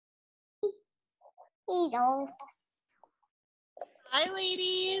Hello. Hi,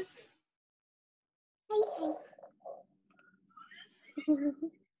 ladies. Hi.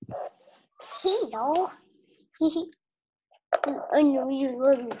 Hello. I know you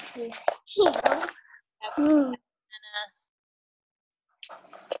love me too. Hello.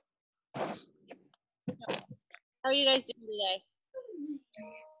 How are you guys doing today?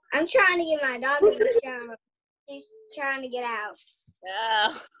 I'm trying to get my dog in the shower. She's trying to get out.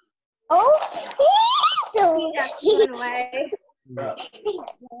 Oh. Oh, He's running away. hello.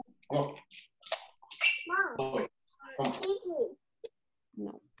 Mom, Piggy.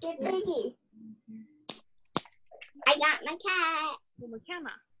 Get Piggy. I got my cat. Oh,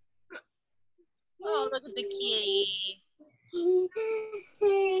 McKenna. Oh, look at the kitty.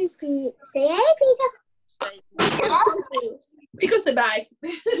 Say hey, Pika. Pika, say bye.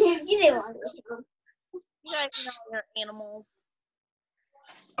 You didn't want to. You guys know your animals.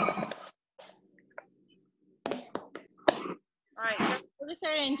 All right, we'll get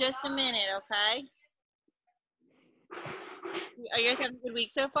started in just a minute, okay? Are you guys having a good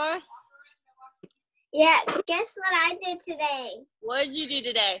week so far? Yes, guess what I did today? What did you do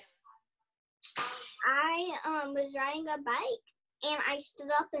today? I was riding a bike and I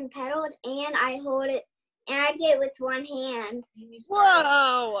stood up and pedaled and I hold it and I did it with one hand.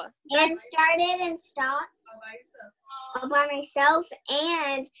 Whoa! And started and stopped all by myself,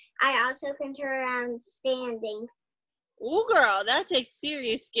 and I also can turn around standing. Ooh, girl, that takes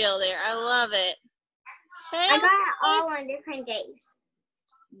serious skill there. I love it. Hey, I got it all on different days.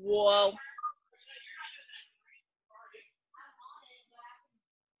 whoa.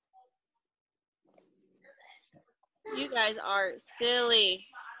 You guys are silly.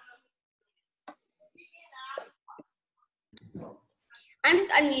 I'm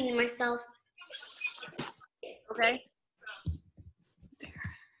just unmuting myself. Okay.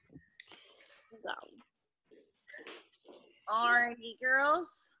 Alrighty,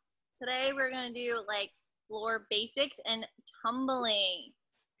 girls. Today we're gonna do like floor basics and tumbling.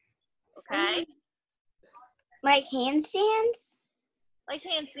 Okay? Like handstands? Like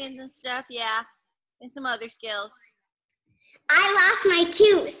handstands and stuff, yeah. And some other skills. I lost my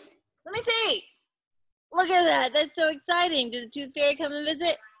tooth. Let me see. Look at that. That's so exciting. Did the tooth fairy come and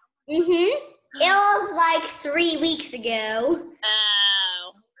visit? Mm-hmm. It was like 3 weeks ago.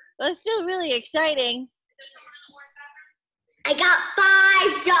 Oh. But it's still really exciting. I got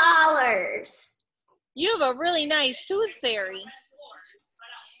 $5. You have a really nice tooth fairy.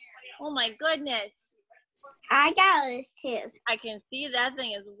 Oh my goodness. I got this tooth. I can see that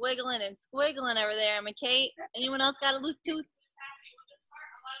thing is wiggling and squiggling over there, McKay. Anyone else got a loose tooth?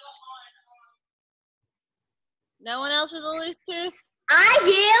 No one else with a loose tooth? I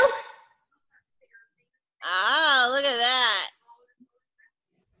do. Ah, look at that.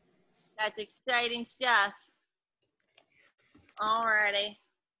 That's exciting stuff. Alrighty.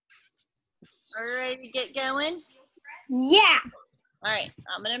 Are you ready to get going? Yeah. All right,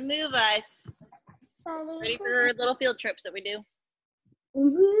 I'm gonna move us. Ready for our little field trips that we do?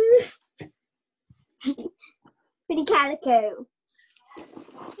 Mm-hmm. Pretty calico.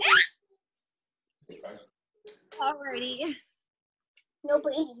 Alrighty. No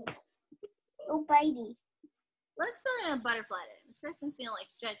bitey. No bitey. Let's start in a butterfly dance. Kristen's feeling like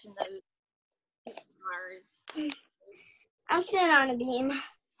stretching those arms. I'm sitting on a beam.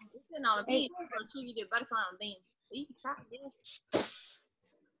 You're sitting on a beam. I'll show you do a butterfly on a beam. But you can try it.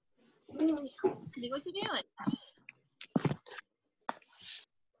 See what you're doing.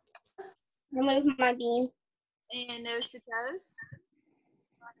 Remove my beam. And nose to toes.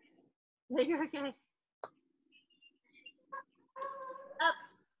 You're okay. Up.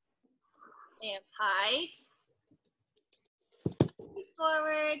 And pike.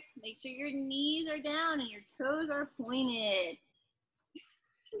 Forward. Make sure your knees are down and your toes are pointed.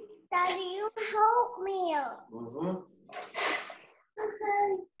 Daddy, you help me.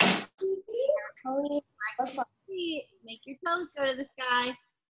 Make your toes go to the sky.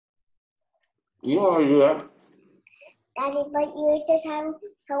 You know how to do that? Daddy, but you just have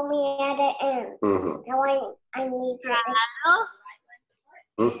help me at the end. Mm-hmm. Now I need to. Paddle.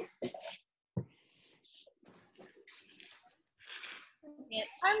 And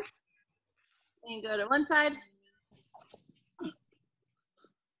arms. And go to one side.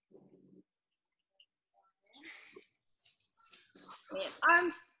 And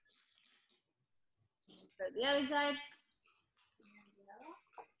arms. Go to the other side.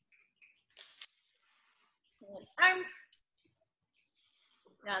 And arms.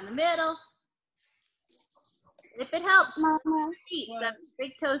 Down the middle. If it helps, Mama, feet so that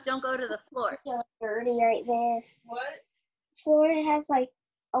big toes don't go to the floor. it's dirty right there. What? Floor has like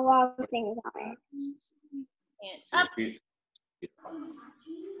a lot of things on it. And up.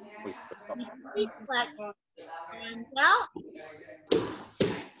 Flex. Arms out.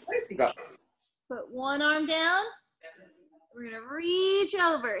 Put one arm down. We're gonna reach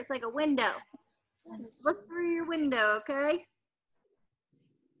over. It's like a window. Look through your window, okay?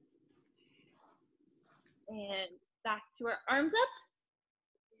 And back to our arms up.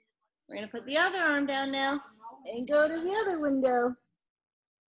 We're gonna put the other arm down now and go to the other window.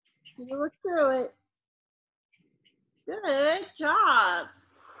 So you look through it. Good job.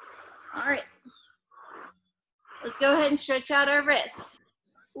 All right. Let's go ahead and stretch out our wrists.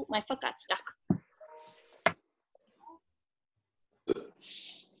 Ooh, my foot got stuck.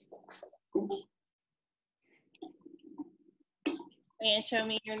 And show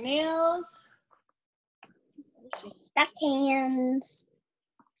me your nails. Duck hands.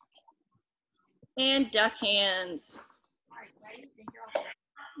 And duck hands.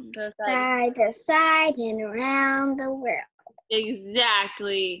 Go side. Side to side and around the world.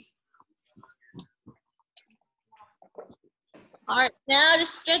 Exactly. All right, now to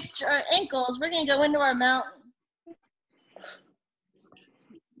stretch our ankles, we're gonna go into our mountain.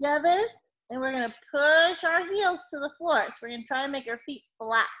 Together, and we're gonna push our heels to the floor. So we're gonna try and make our feet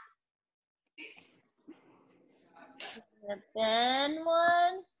flat. We're gonna bend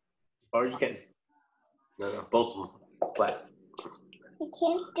one. Or you can. No, both of them flat. I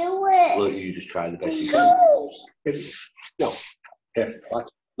can't do it. Well, you just try the best you can. No. Here, watch.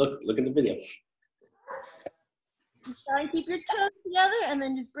 Look at the video. Try and keep your toes together, and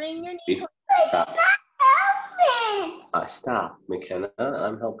then just bring your knees. Stop. Helping. Stop, McKenna.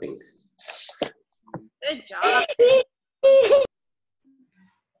 I'm helping. Good job.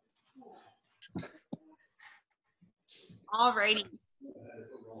 Alrighty.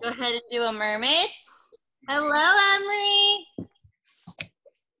 Go ahead and do a mermaid. Hello, Emery.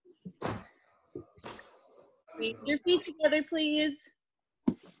 Reach your feet together, please.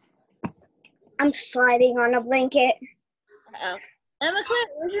 I'm sliding on a blanket. Uh-oh. Emma Clint,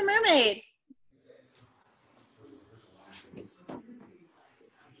 where's your mermaid?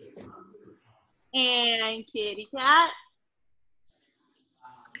 And kitty cat.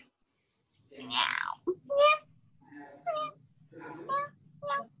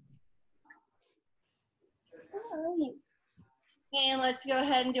 And let's go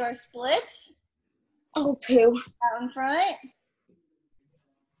ahead and do our splits. Oh, poo. Out in front.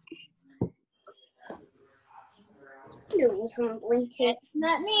 Nobody's gonna blink it. And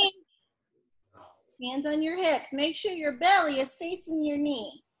that knee. Hands on your hip. Make sure your belly is facing your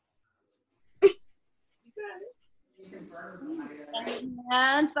knee. And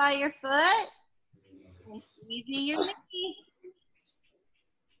hands by your foot. And squeezing your knee.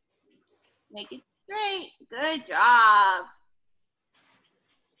 Make it straight. Good job.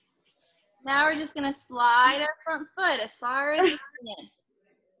 Now we're just going to slide our front foot as far as we can.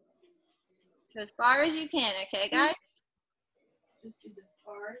 So as far as you can, okay, guys?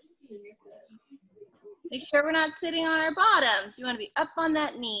 Make sure we're not sitting on our bottoms. You want to be up on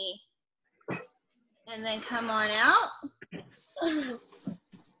that knee. And then come on out.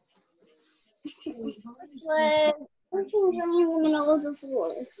 Leg. I'm in the middle of the floor.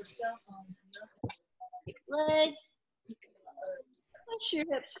 Leg. Push your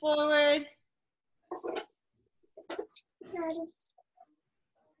hips forward.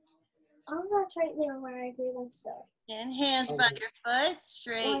 Oh, that's right there where I do that stuff. And hands by your foot,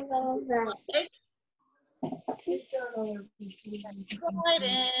 straight leg. Slide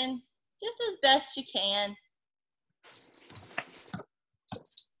in, just as best you can.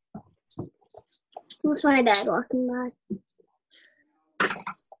 Who's my dad walking by?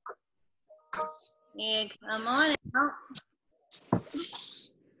 And come on out.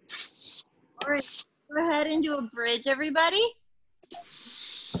 All right, go ahead and do a bridge, everybody.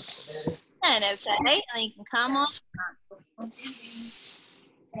 And okay, and then you can come on.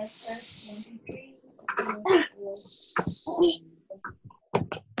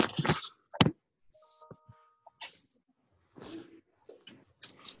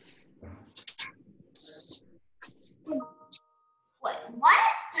 What?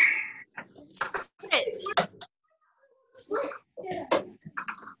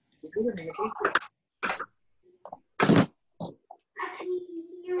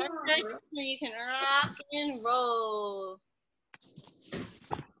 You can rock and roll.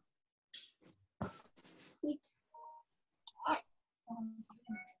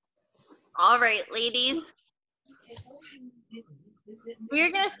 All right, ladies.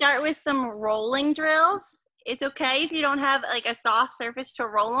 We're going to start with some rolling drills. It's okay if you don't have like a soft surface to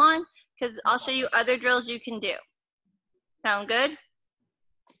roll on, because I'll show you other drills you can do. Sound good?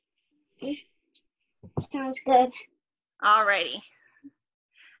 Sounds good. Alrighty.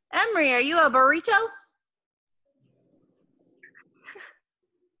 Emery, are you a burrito?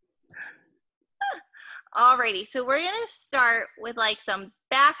 Alrighty, so we're gonna start with like some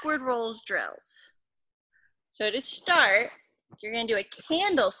backward rolls drills. So to start, you're gonna do a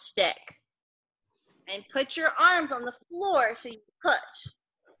candlestick and put your arms on the floor so you push.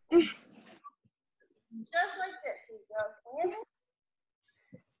 Just like this. You go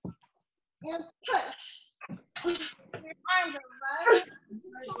and push. Your arms are right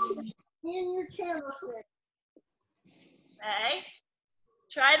in your candlestick. Okay?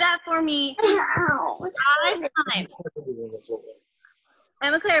 Try that for me 5 times.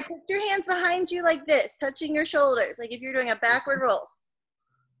 Emma Claire, put your hands behind you like this, touching your shoulders, like if you're doing a backward roll.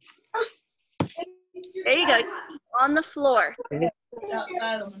 There you go, on the floor.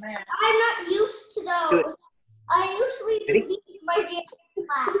 Outside on the mat. I'm not used to those. I usually do these in my dance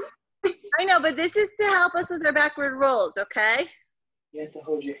class. I know, but this is to help us with our backward rolls, okay? You have to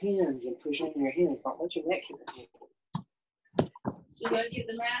hold your hands and push on your hands, not let your neck hit the table. You gotta get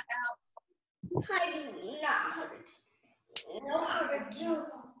the mat out. I do not know how to do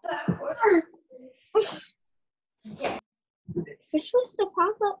backwards. We're supposed to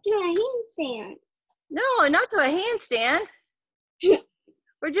pop up to a handstand. No, not to a handstand.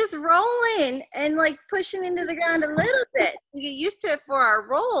 We're just rolling and like pushing into the ground a little bit. We get used to it for our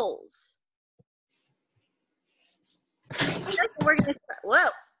rolls. That's what we're gonna start.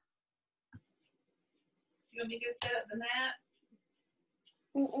 Whoa. You want me to go set up the mat?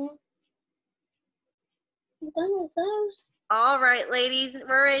 I'm done with those. All right, ladies,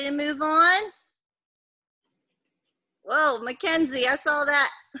 we're ready to move on. Whoa, Mackenzie, I saw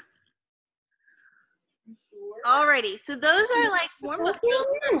that. Sure. Alrighty, so those are like warm-up drills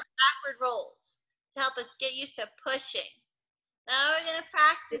for backward rolls to help us get used to pushing. Now we're gonna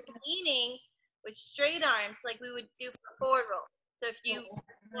practice leaning with straight arms like we would do for forward roll. So if you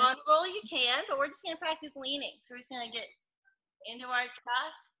want to roll, you can, but we're just gonna practice leaning. So we're just gonna get into our chest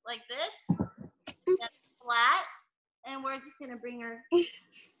like this, that's flat, and we're just gonna bring our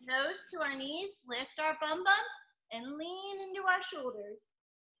nose to our knees, lift our bum bum, and lean into our shoulders.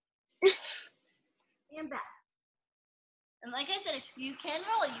 And back. And like I said, if you can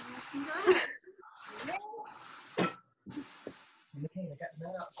roll, you can go ahead. I got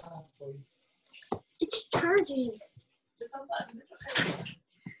that outside for you. It's charging. Just unbutton. It's okay.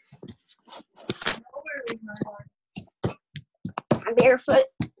 No worries, my heart. I'm barefoot.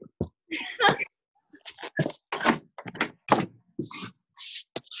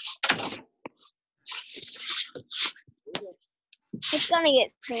 It's gonna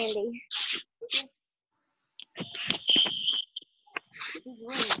get sandy.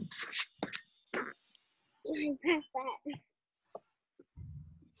 Past that.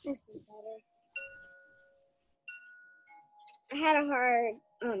 This is better. I had a hard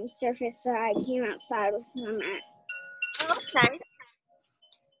surface, so I came outside with my mat. Okay.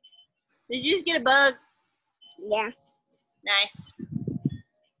 Did you just get a bug? Yeah. Nice.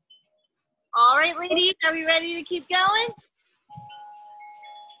 All right, ladies, are we ready to keep going?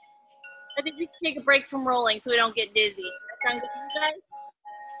 I think we should take a break from rolling so we don't get dizzy. Does that sound good to you guys?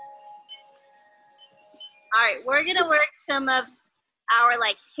 All right, we're gonna work some of our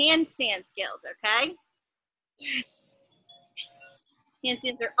like handstand skills, okay? Yes.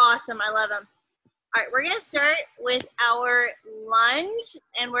 Handstands are awesome, I love them. All right, we're gonna start with our lunge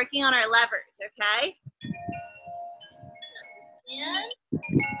and working on our levers, okay? And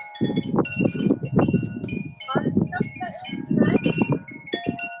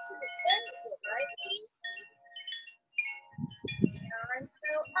arms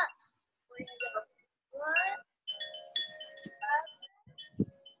go up. We're gonna go 1, 5, 6,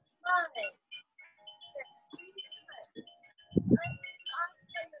 7, 8, 9, 10.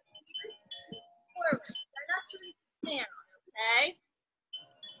 Forward. Try not to reach down, okay?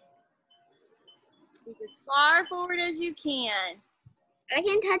 Move as far forward as you can. I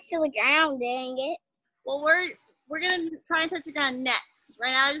can touch the ground, dang it. Well, we're gonna try and touch the ground next.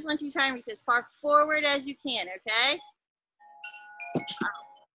 Right now, I just want you to try and reach as far forward as you can, okay?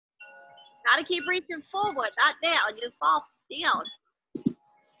 Gotta keep reaching forward, not down. You fall down.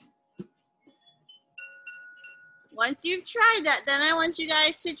 Once you've tried that, then I want you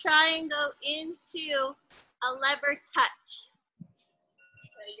guys to try and go into a lever touch.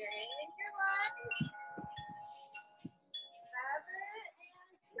 So you're in your lunge, lever, and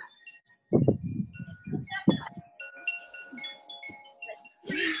touch. Step touch.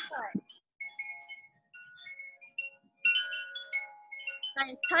 Touch. Try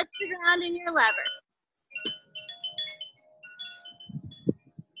and touch the ground in your lever.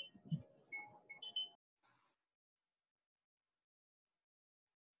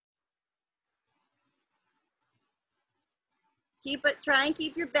 Try and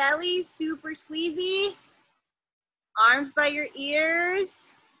keep your belly super squeezy. Arms by your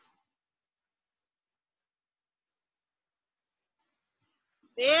ears.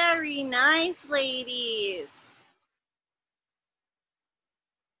 Very nice, ladies.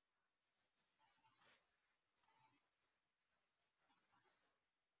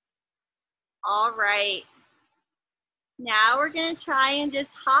 All right. Now we're gonna try and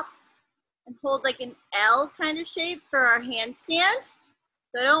just hop and hold like an L kind of shape for our handstand.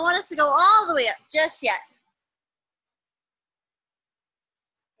 So I don't want us to go all the way up just yet.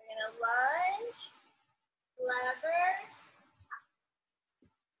 We're gonna lunge, lever,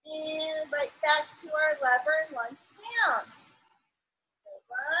 and right back to our lever and lunge down. So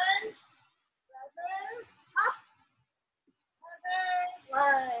lunge, lever, up,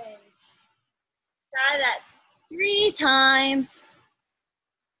 lever, lunge. Try that 3 times.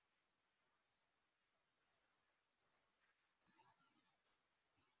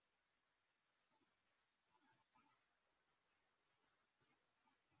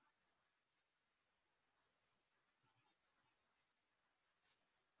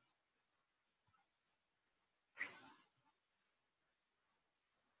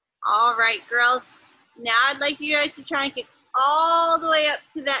 All right, girls. Now I'd like you guys to try and get all the way up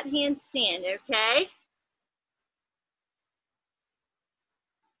to that handstand, okay?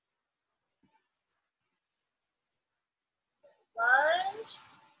 Lunge,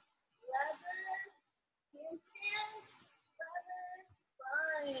 lever, handstand,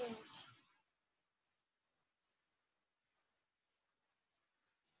 lever, lunge.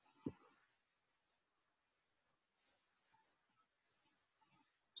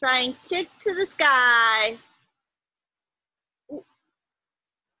 Try and kick to the sky.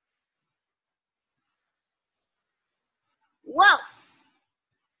 Whoa.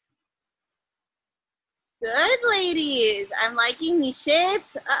 Good, ladies. I'm liking these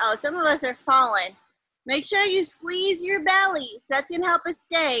shapes. Uh-oh, some of us are falling. Make sure you squeeze your bellies. That's going to help us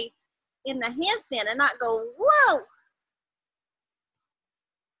stay in the handstand and not go, whoa.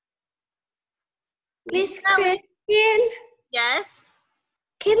 Miss Christian? Yes?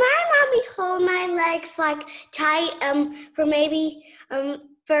 Can my mommy hold my legs like tight for maybe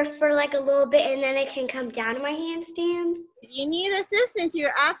for like a little bit and then it can come down to my handstands? If you need assistance, you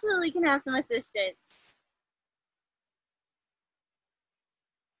absolutely can have some assistance.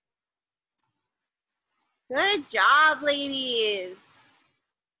 Good job, ladies.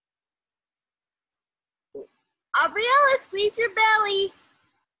 Aubriella, squeeze your belly.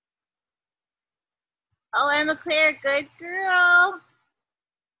 Oh, Emma Claire, good girl.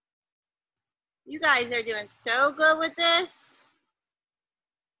 You guys are doing so good with this.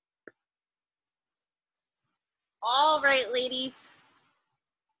 All right, ladies.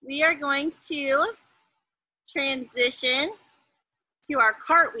 We are going to transition to our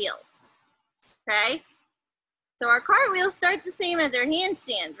cartwheels, okay? So our cartwheels start the same as our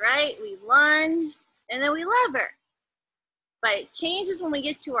handstands, right? We lunge and then we lever. But it changes when we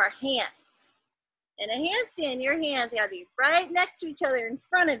get to our hands. In a handstand, your hands gotta be right next to each other in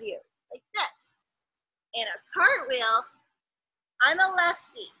front of you, like this. In a cartwheel, I'm a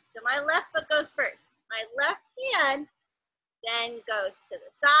lefty, so my left foot goes first. My left hand then goes to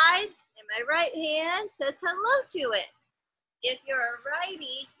the side, and my right hand says hello to it. If you're a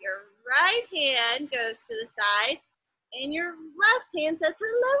righty, your right hand goes to the side, and your left hand says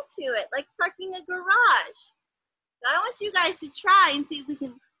hello to it, like parking a garage. So I want you guys to try and see if we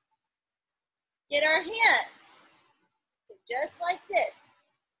can get our hands. So just like this.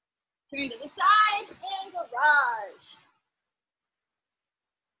 Turn to the side and garage.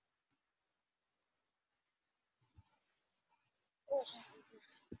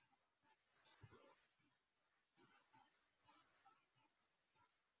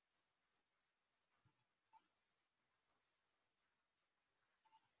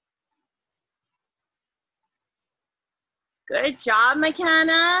 Good job,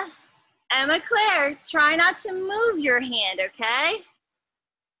 McKenna. Emma Claire, try not to move your hand, okay?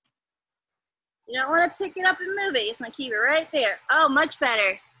 You don't want to pick it up and move it. You just want to keep it right there. Oh, much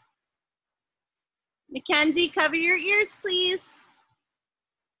better. Mackenzie, cover your ears, please.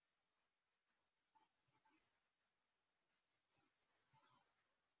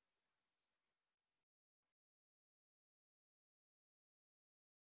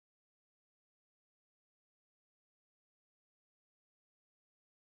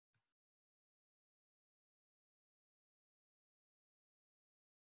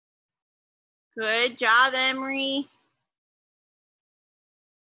 Good job, Emery.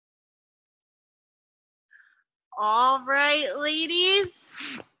 All right, ladies.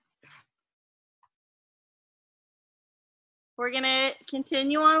 we're gonna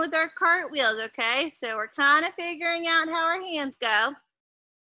continue on with our cartwheels, okay? So we're kind of figuring out how our hands go.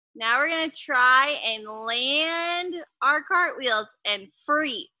 Now we're gonna try and land our cartwheels and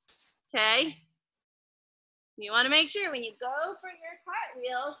freeze, okay? You wanna make sure when you go for your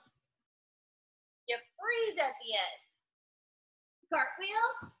cartwheels, you freeze at the end.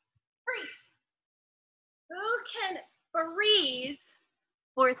 Cartwheel, freeze. Who can freeze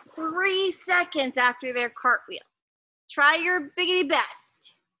for 3 seconds after their cartwheel? Try your biggity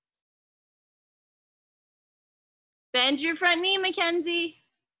best. Bend your front knee, Mackenzie.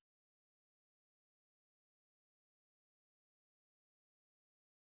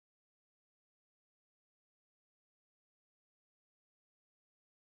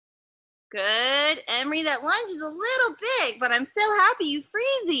 Good. Emery, that lunge is a little big, but I'm so happy you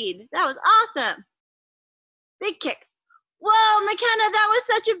freezed. That was awesome. Big kick. Whoa, McKenna, that was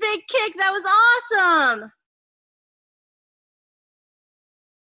such a big kick. That was awesome.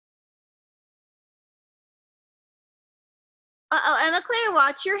 Uh-oh, Emma Claire,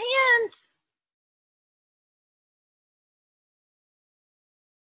 watch your hands.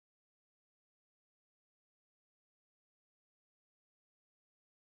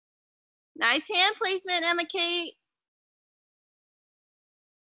 Nice hand placement, Emma Kate.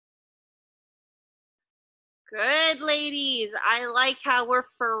 Good, ladies. I like how we're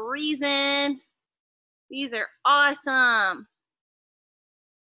freezing. These are awesome.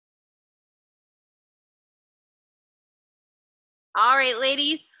 All right,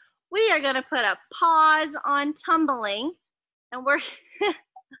 ladies, we are gonna put a pause on tumbling and we're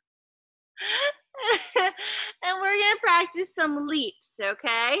and we're gonna practice some leaps,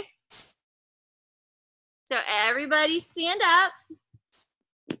 okay? So everybody stand up.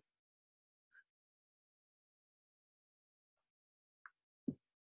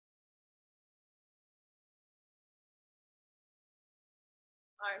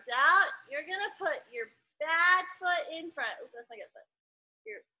 Arms out. You're gonna put your bad foot in front. Oops, that's my good foot.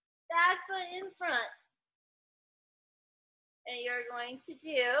 Your bad foot in front. And you're going to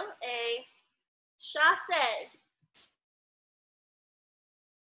do a chassé.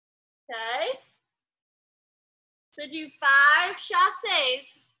 Okay? So do 5 chassés.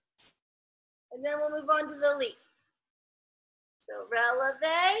 And then we'll move on to the leap. So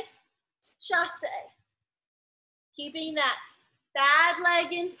releve, chassé. Keeping that bad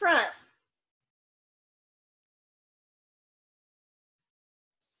leg in front.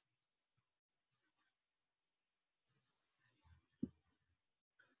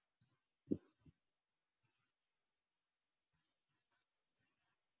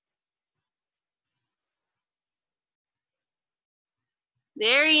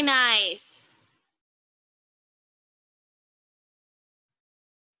 Very nice.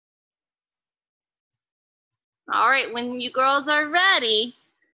 All right, when you girls are ready,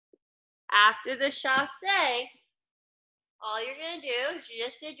 after the chassé, all you're gonna do is you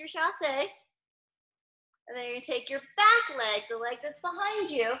just did your chassé, and then you're gonna take your back leg, the leg that's behind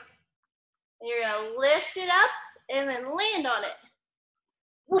you, and you're gonna lift it up and then land on it.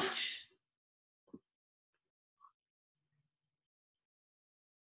 Whoosh.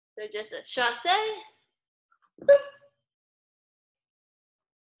 So just a chassé. Boop.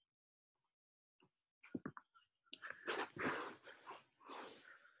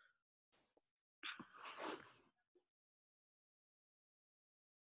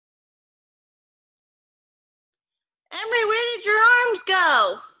 Emery, where did your arms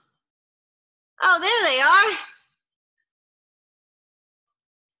go? Oh, there they are.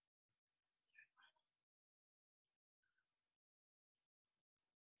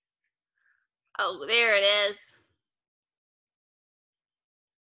 Oh, there it is.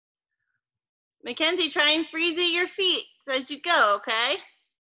 Mackenzie, try and freeze at your feet as you go, okay?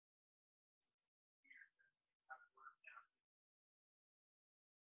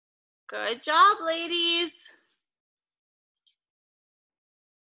 Good job, ladies.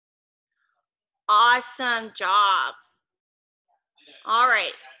 Awesome job. All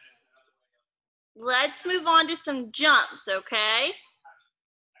right. Let's move on to some jumps, okay?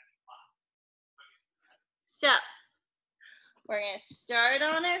 So, we're gonna start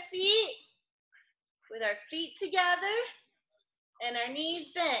on our feet with our feet together and our knees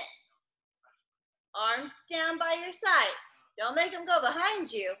bent. Arms down by your side. Don't make them go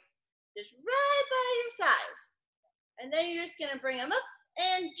behind you. Just right by your side. And then you're just gonna bring them up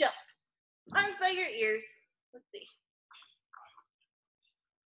and jump. Arms by your ears. Let's see.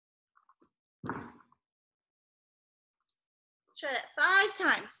 Try that 5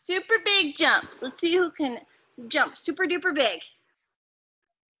 times. Super big jumps. Let's see who can jump super duper big.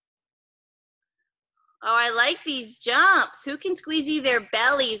 Oh, I like these jumps. Who can squeegee their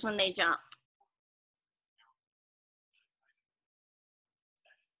bellies when they jump?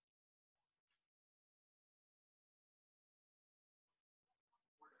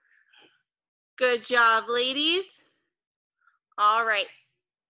 Good job, ladies. All right.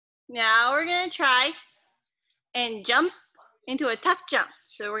 Now we're gonna try and jump into a tuck jump.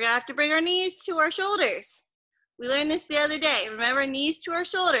 So we're gonna have to bring our knees to our shoulders. We learned this the other day. Remember, knees to our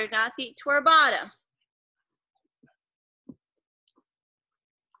shoulders, not feet to our bottom.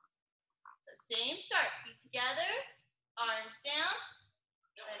 So same start. Feet together, arms down,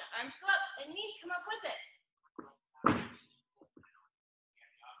 and arms go up, and knees come up with it.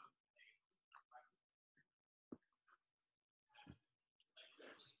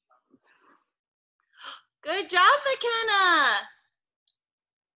 Good job, McKenna.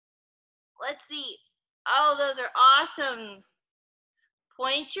 Let's see. Oh, those are awesome.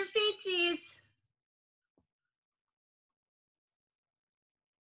 Point your feetsies.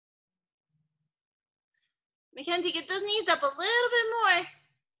 Mackenzie, get those knees up a little bit more.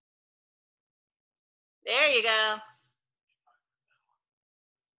 There you go.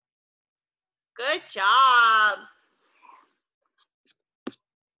 Good job.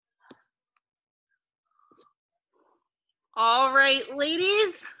 All right,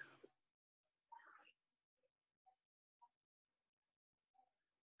 ladies.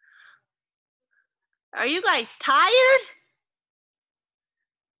 Are you guys tired?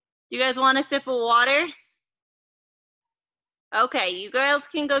 Do you guys want a sip of water? Okay, you girls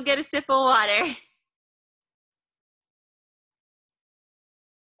can go get a sip of water.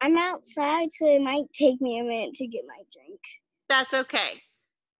 I'm outside, so it might take me a minute to get my drink. That's okay.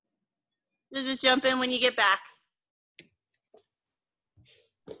 You'll just jump in when you get back.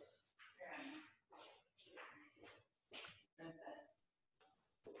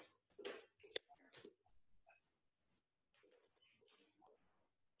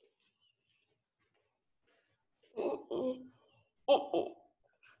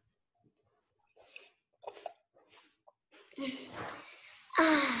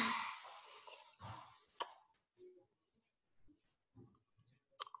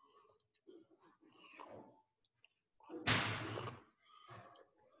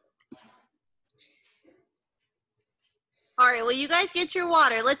 All right, well, you guys get your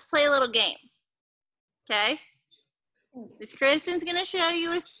water. Let's play a little game. Okay? Miss Kristen's gonna show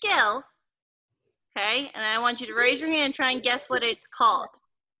you a skill. Okay? And I want you to raise your hand and try and guess what it's called.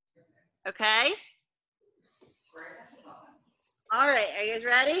 Okay? All right, are you guys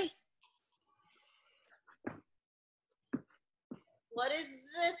ready? What is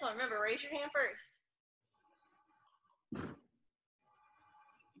this one? Remember, raise your hand first.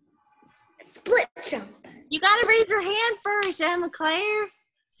 Split jump. You gotta raise your hand first, Emma Claire.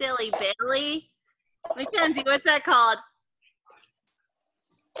 Silly Billy. Mackenzie, what's that called?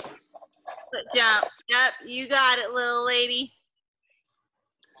 Split jump. Yep, you got it, little lady.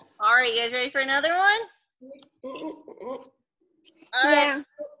 All right, you guys ready for another one? All right.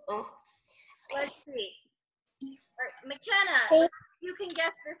 Yeah. Let's see. All right, McKenna, you can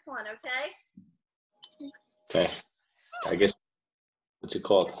guess this one, okay? Okay. I guess, what's it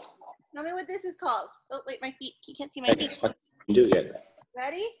called? Tell me what this is called. Oh, wait, my feet. You can't see my Hey, feet. what you do yet?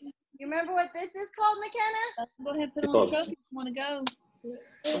 Ready? You remember what this is called, McKenna? Go ahead, put It's on the called- trophy if you want to go.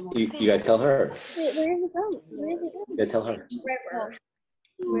 You gotta tell her. Wait, where is it going? Where is it You gotta tell her.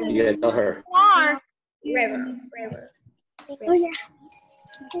 going? You gotta tell her. Or River. Oh, yeah.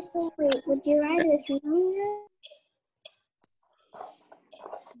 Just wait, would you ride a snowmobile?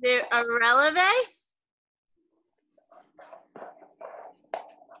 there a releve?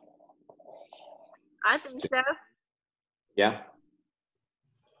 I think so. Yeah?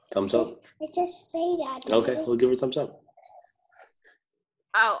 Thumbs up? It just say that. Okay, we'll give her a thumbs up.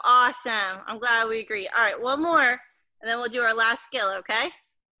 Oh, awesome. I'm glad we agree. All right, one more, and then we'll do our last skill, okay?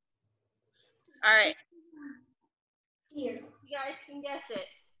 All right. Here. You guys can guess it.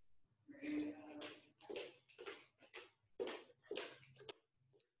 It's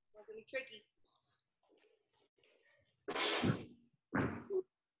gonna be tricky. You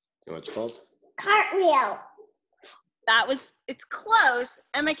know what it's called? Cartwheel. It's close.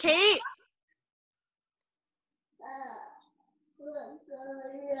 Emma Kate?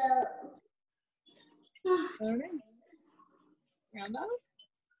 Round off?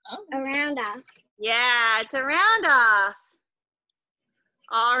 Oh. A round off. Yeah, it's a round off.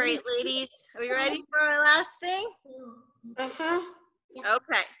 All right, ladies, are we ready for our last thing? Uh-huh.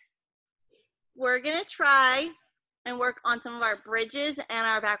 Okay. We're gonna try and work on some of our bridges and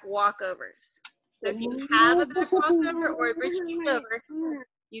our back walkovers. So if you have a back walkover or a bridge walkover,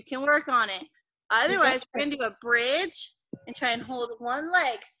 you can work on it. Otherwise, we're gonna do a bridge and try and hold one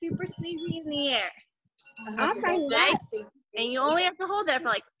leg super squeezy in the air. Okay? And you only have to hold that for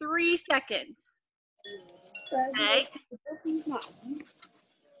like 3 seconds. Okay? So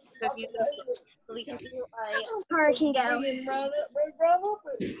if you so we can do Or can go.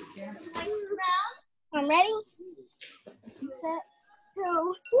 I'm ready. Set,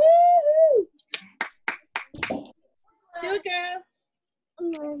 go. Woo! do it, girl.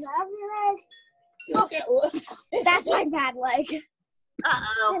 That's my bad leg.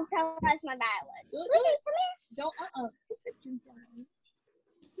 Uh-oh. Can tell that's my bad leg. Lucy, come here. Don't,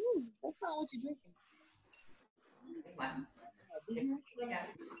 that's not what you're drinking.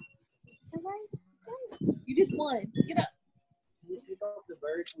 You just won. Get up. You take off the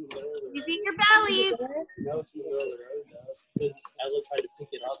bird from the middle of the You road. beat your bellies. No, it's in the middle of the road now. Because Ella tried to pick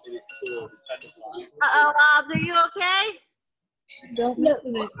it up and it's still kind of flying. Uh-oh, are you okay? Don't mess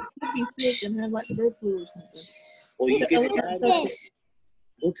with it. You could be sick and have like bird flu or something. Well, you get it.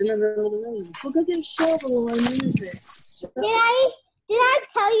 What's in the middle of the road? Well, go get a shovel and use it. Did I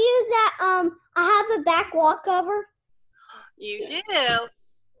tell you that I have a back walkover? You do?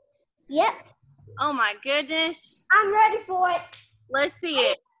 Yep. Oh my goodness. I'm ready for it. Let's see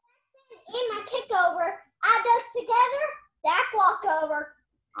it. In my kickover, add those together, back walkover.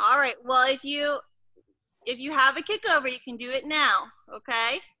 All right. Well, if you have a kickover, you can do it now.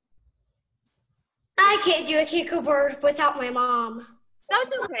 Okay. I can't do a kickover without my mom.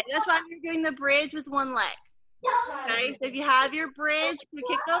 That's okay. That's why we're doing the bridge with one leg. Okay. So if you have your bridge for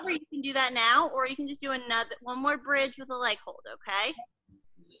kickover, you can do that now, or you can just do one more bridge with a leg hold. Okay.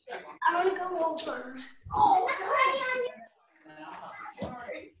 I want to go over. Oh, I'm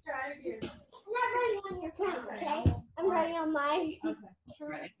not ready on your count, okay? I'm ready on my count.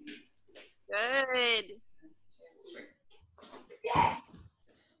 Good. Yes.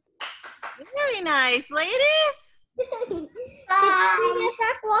 Very nice, ladies. Did you see that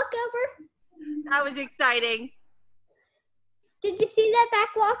back walkover? That was exciting. Did you see that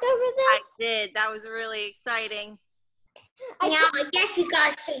back walkover there? I did. That was really exciting. Now I guess we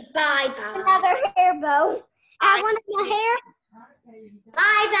gotta say bye-bye. Another hair bow. I want my hair.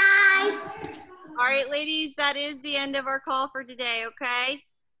 Bye-bye. All right, ladies, that is the end of our call for today, okay?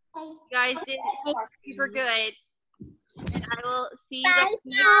 You guys did super good. And I will see you guys.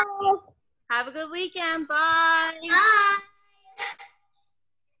 Bye. Have a good weekend. Bye. Bye.